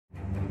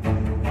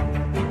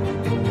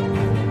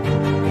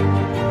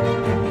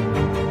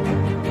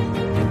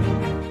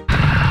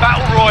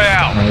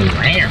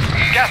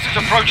is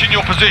approaching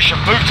your position.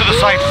 Move to the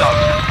safe zone.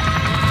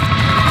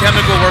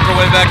 Chemical work our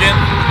way back in.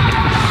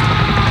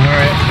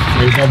 Alright.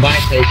 There's no buy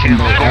station,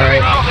 but alright.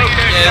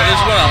 Yeah,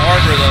 there's one on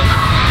Harbor though.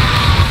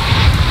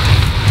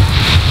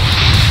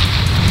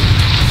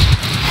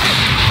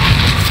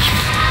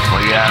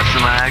 We got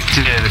some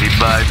activity,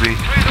 baby.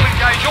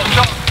 Engage all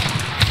time.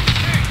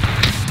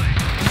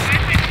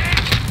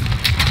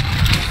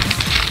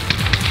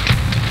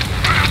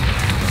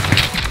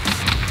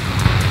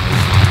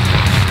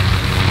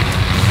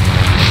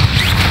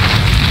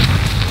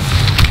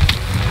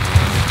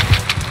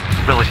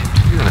 Really?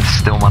 You're gonna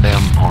steal my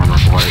damn armor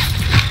plate.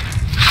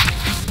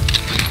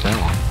 That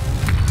one.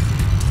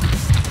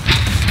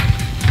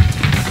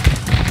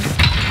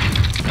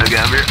 Okay,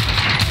 I'm here.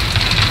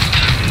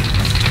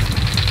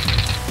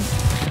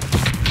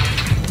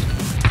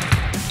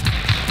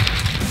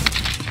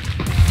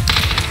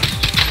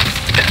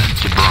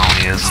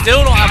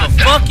 Still don't have a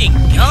fucking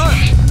gun.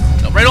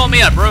 No, right on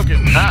me, I broke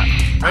him.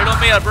 Right on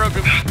me, I broke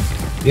him.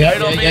 Yeah,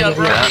 right on me, I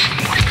broke him.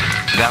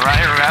 Got right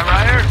here, got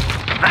right here.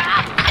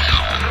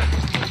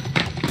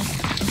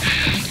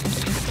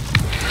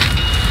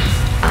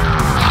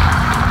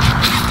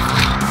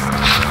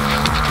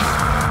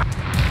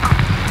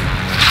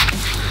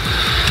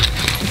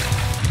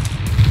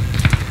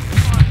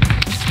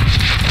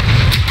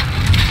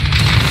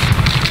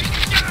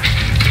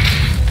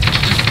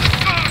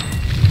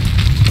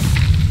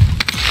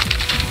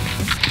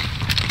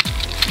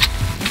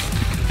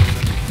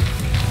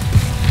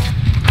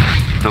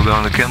 Still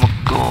going to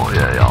chemical?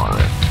 Yeah, y'all are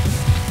there.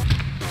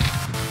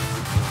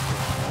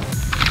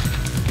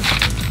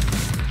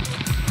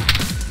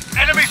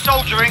 Enemy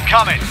soldier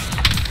incoming.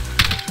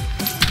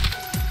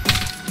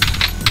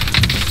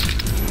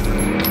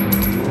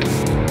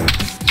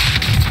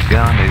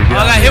 Gun, need a gun.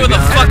 I got hit with a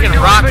fucking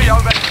rocket.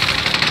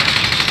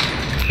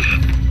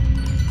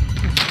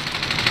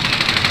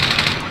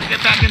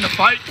 Get back in the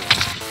fight.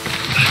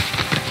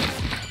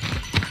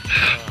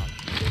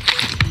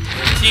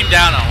 Team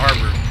down on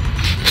Harbor.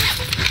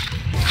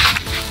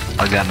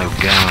 I got no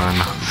gun,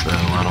 so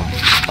I don't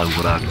know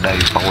what I can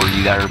do for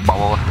you there,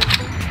 boy.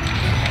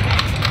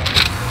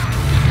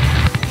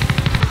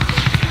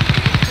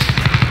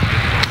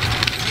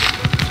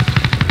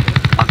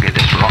 I'll get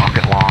this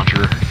rocket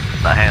launcher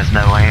that has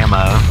no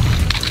ammo.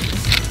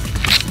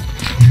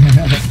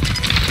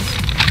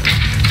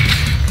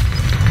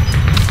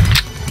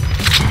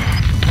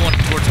 Going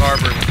towards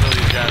Harbor to kill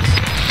these guys.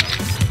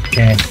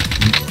 Okay.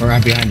 We're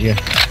right behind you.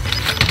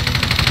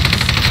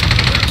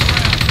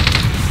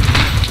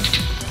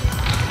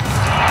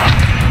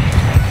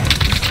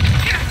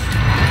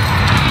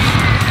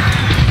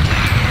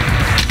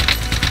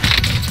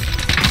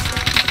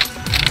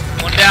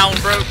 Down,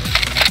 bro.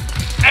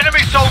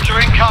 Enemy soldier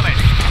incoming.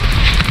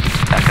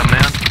 That coming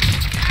in.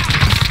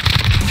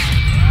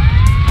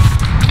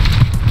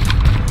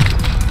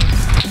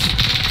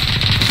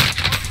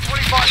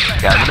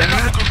 Got it in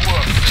there. Good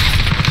work.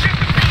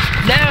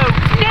 No,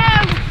 no.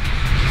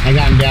 I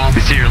got him down.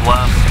 You see your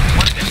left.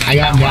 I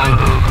got him down.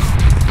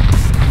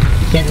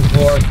 Second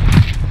floor.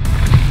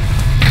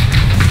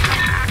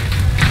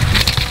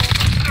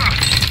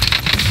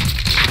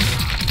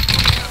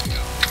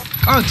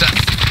 Oh, it's a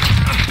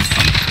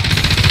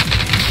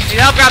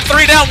Yeah, I've got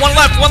 3 down, 1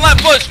 left,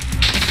 push.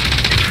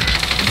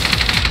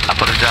 I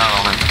put a down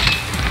on him.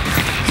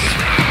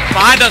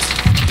 Behind us.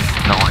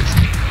 Nice.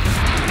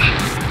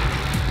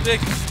 Big.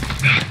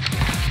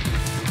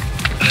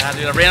 Yeah,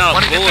 dude, I ran out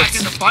of bullets.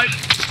 In the fight.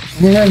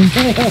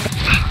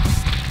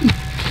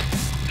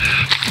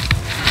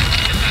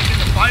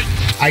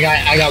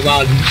 I got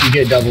wild. You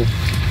get double.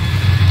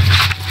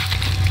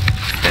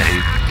 Hey.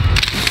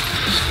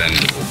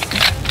 expendable.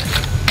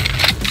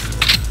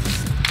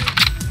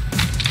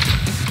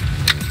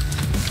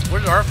 Where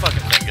did our fucking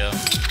thing go?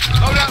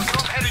 Loadout's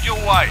not headed your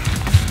way.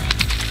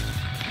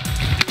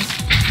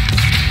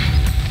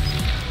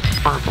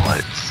 Purple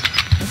lights.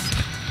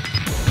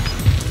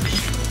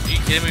 Are you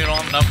kidding me? We don't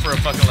have enough for a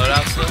fucking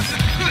loadout still?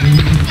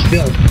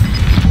 Still.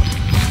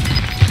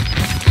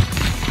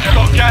 You've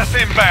got gas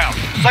inbound.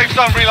 Safe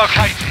zone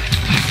relocated.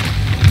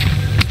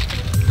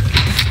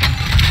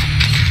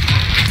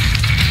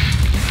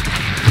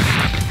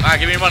 Alright,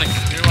 give me your money.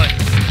 Give me your money.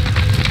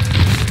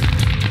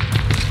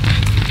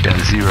 Got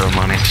 0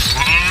 money.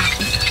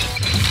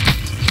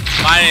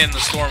 Mine in the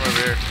storm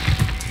over here.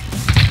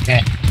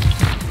 Okay.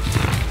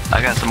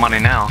 I got some money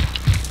now.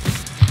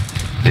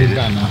 He's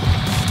gone now.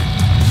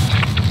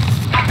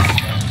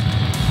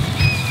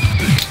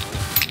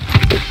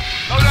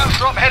 Loadout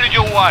drop headed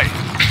your way.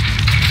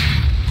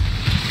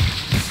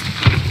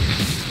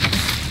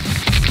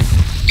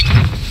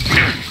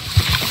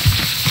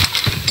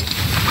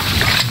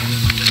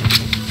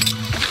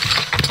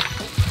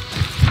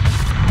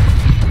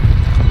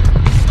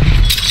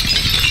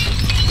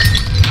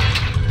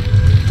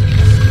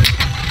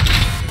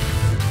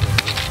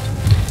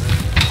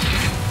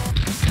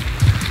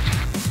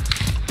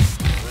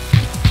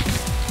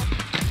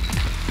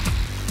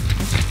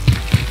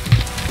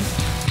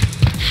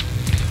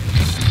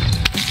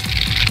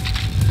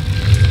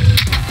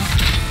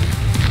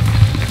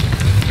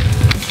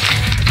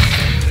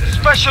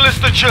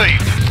 Quest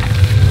achieved.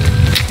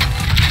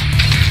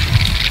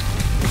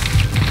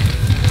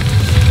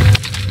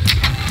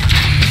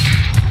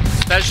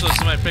 Specialist,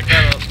 somebody pick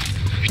that up.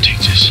 You take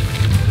this.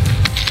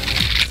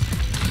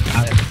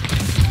 Got it.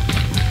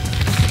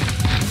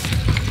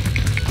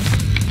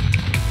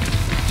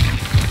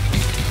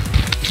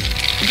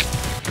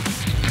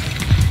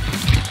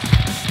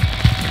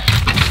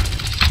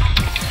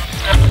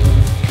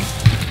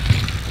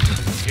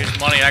 Here's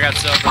money, I got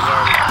self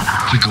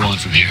already. We go on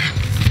from here.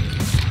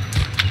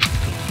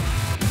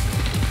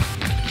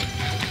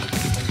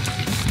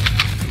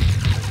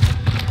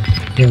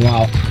 Here,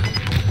 wow.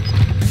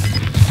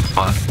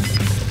 What?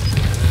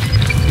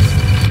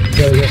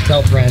 Go get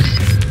self-res.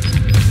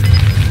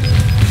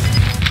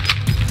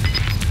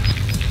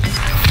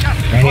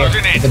 Right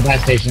Closing here, at in. the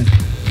gas station.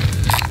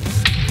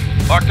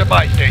 Mark the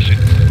buy station.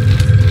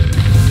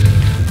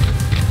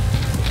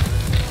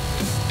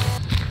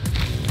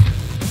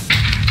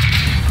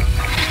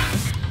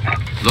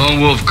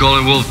 Lone Wolf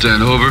calling Wolf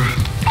Den, over.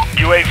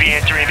 UAV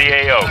entering the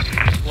AO.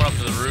 One up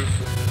to the roof.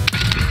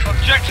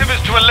 Objective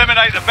is to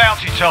eliminate the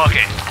bounty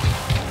target.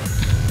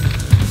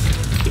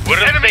 We're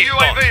in Enemy safe zone.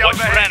 UAV Watch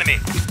for overhead. enemy.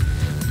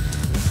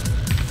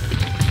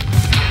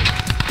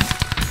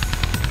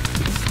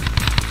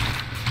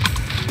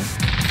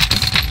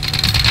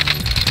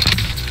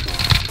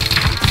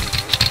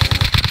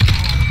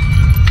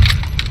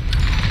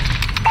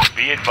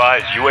 Be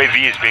advised,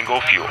 UAV is bingo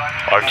fuel.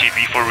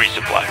 RTB for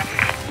resupply.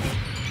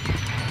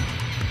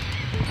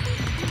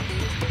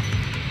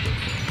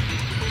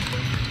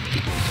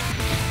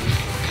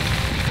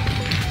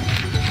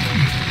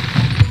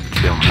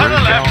 To the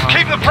left,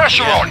 keep the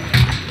pressure on.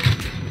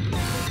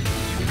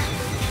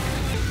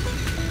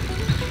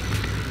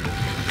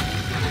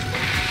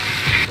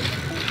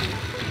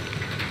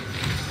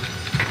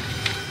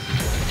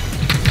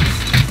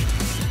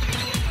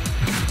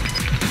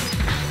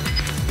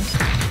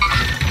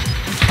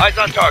 Eyes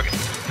on target.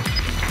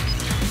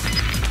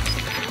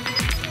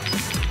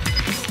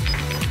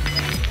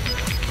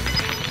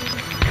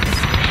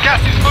 Gas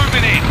is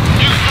moving in.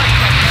 New safe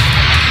zone.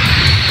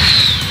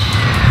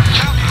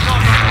 Bounty's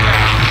on the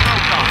way.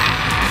 Well done.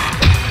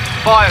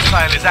 Fire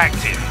sale is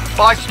active.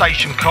 Buy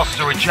station costs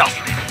are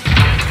adjusted.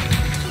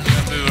 I'm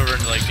gonna move over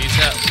into like these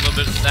a little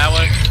bit that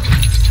way.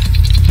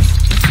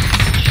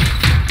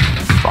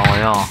 Follow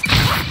y'all.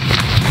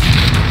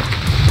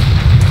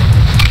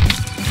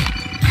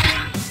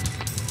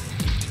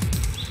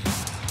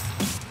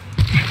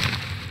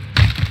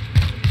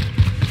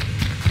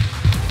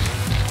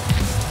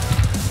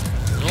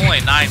 There's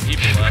only 9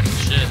 people left.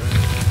 Shit.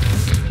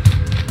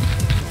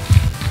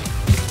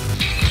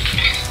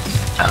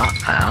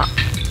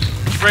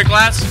 Did you break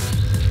glass?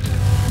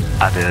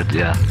 I did,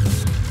 yeah.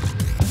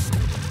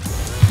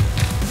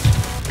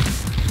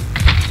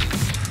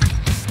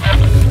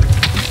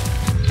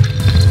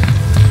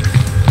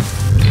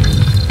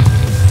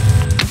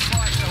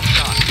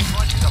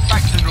 Prices are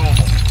back to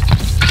normal.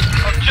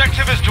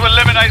 Objective is to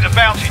eliminate the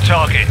bounty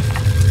target.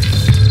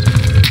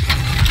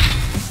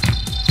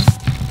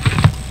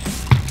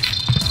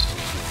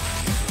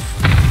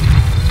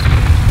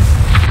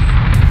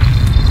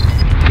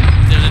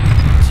 There's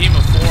a team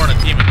of 4 and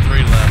a team of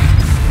 3 left.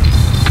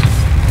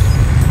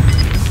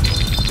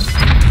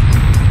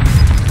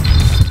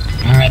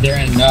 Alright, they're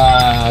in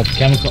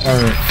chemical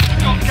or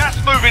Got gas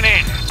moving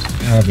in.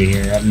 over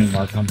here. I have new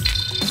mark them.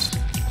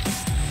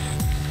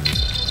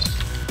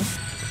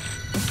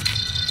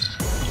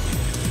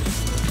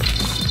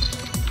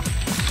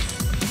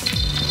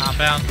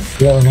 Compound.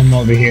 4 of them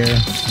over here.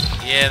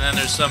 Yeah, and then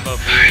there's some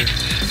over here.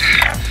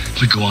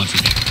 We go on from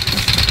here.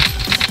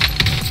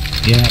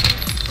 Yeah. I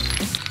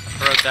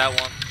broke that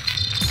one.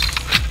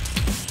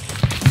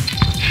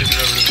 Move it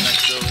over to the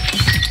next building.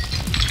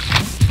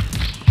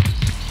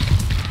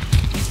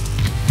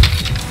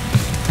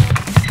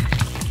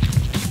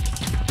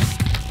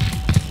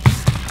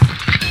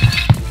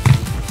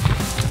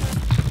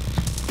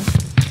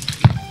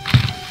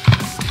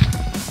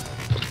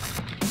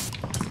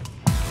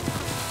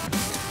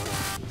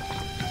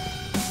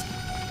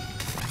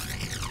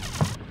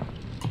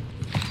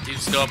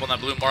 Dude's still up on that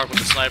blue mark with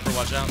the sniper,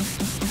 watch out.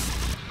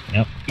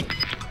 Yep.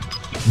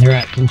 They're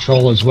at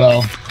control as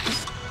well.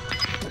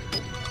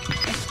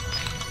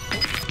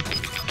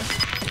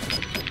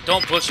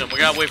 Don't push them, we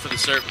gotta wait for the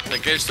surf.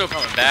 Like, they're still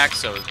coming back,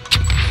 so.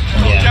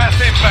 Yeah.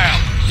 Gas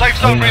inbound. Safe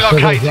zone So that's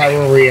relocated. right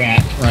where we're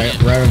at. Right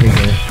over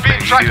here. Being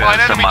tracked by an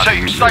enemy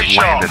team. Stay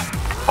sharp. landed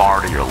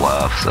far to your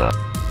left, so.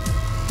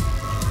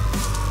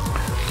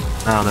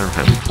 Now they're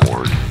heading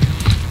forward.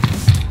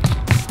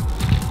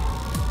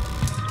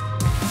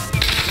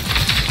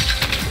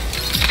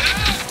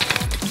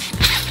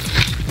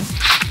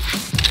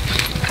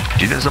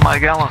 Did you know somebody,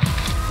 Gala?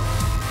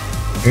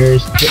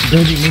 There's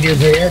 30 meters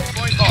here.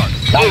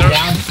 Down,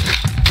 down.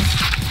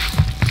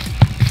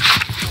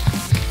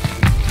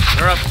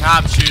 They're up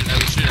top shooting, they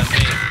were shooting at me.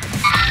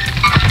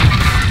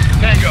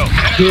 Tango.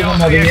 2 of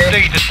them over here.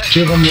 RCXD to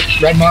 2 of them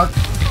red mark.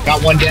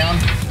 Got 1 down.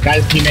 Got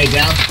his teammate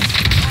down.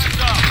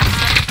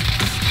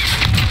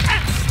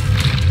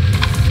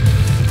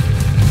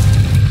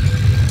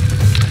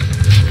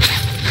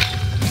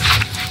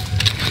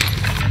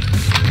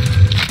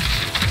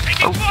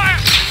 Oh,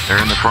 they're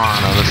in the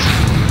front of us.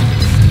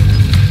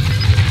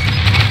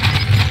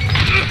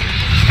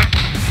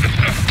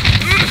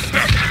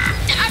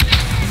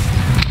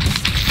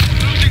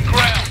 Losing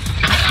ground.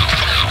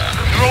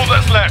 You're all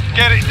that's left.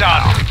 Get it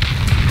done.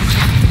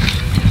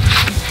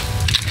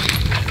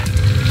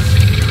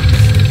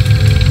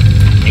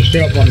 They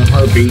show up on the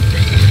heartbeat.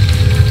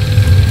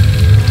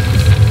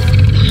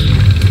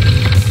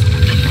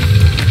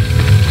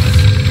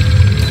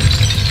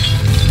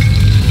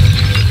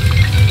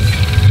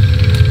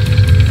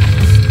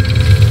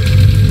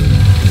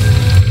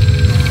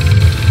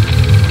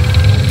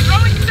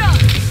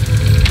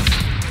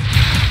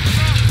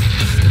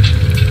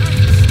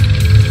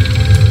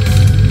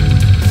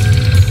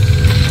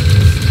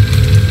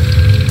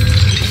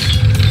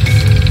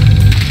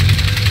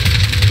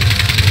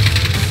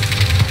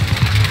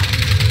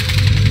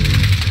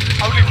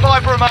 Only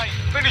 5 remain.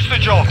 Finish the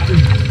job.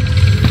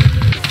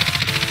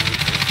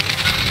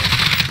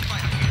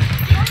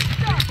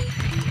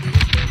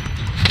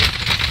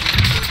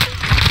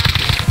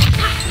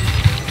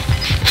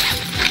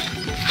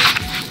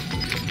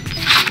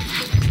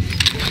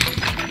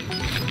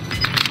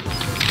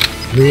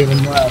 Three of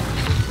them left.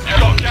 You've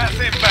got gas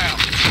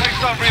inbound. Safe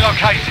zone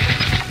relocated.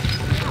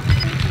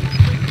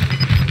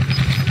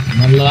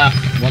 One left.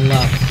 One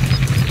left.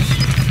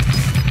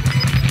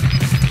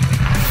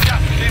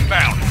 Gas is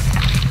inbound.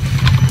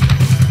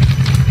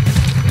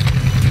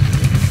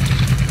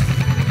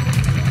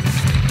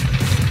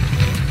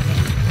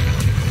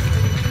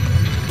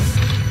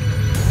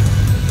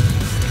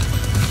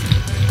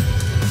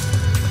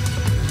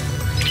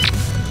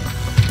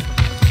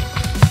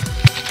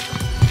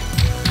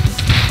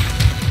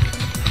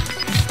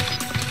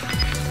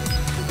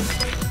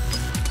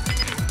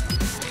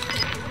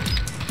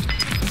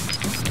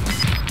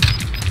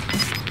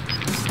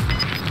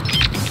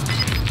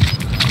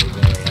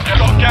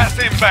 Gas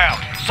inbound.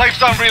 Safe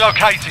zone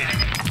relocated.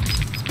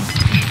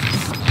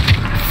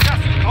 Gas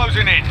is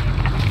closing in.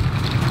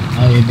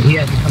 Oh yeah, but he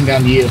has to come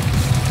down to you.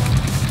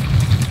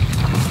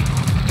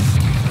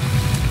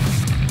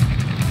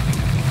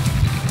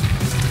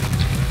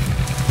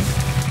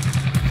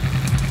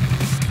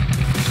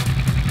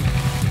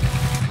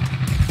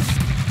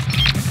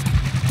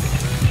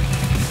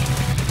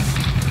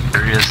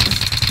 There he is.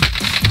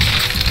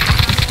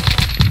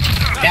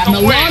 That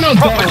Milano,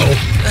 bro!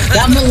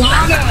 That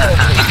Milano!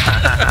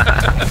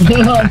 I'm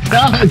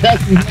telling you,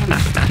 that's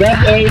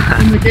best ace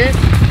in the kit.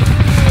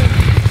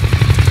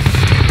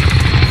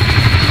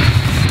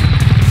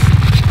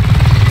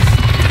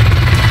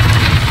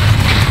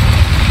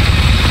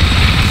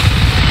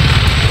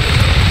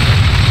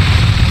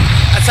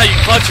 That's how you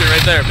clutch it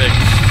right there, big.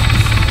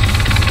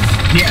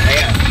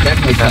 Yeah,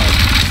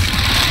 definitely.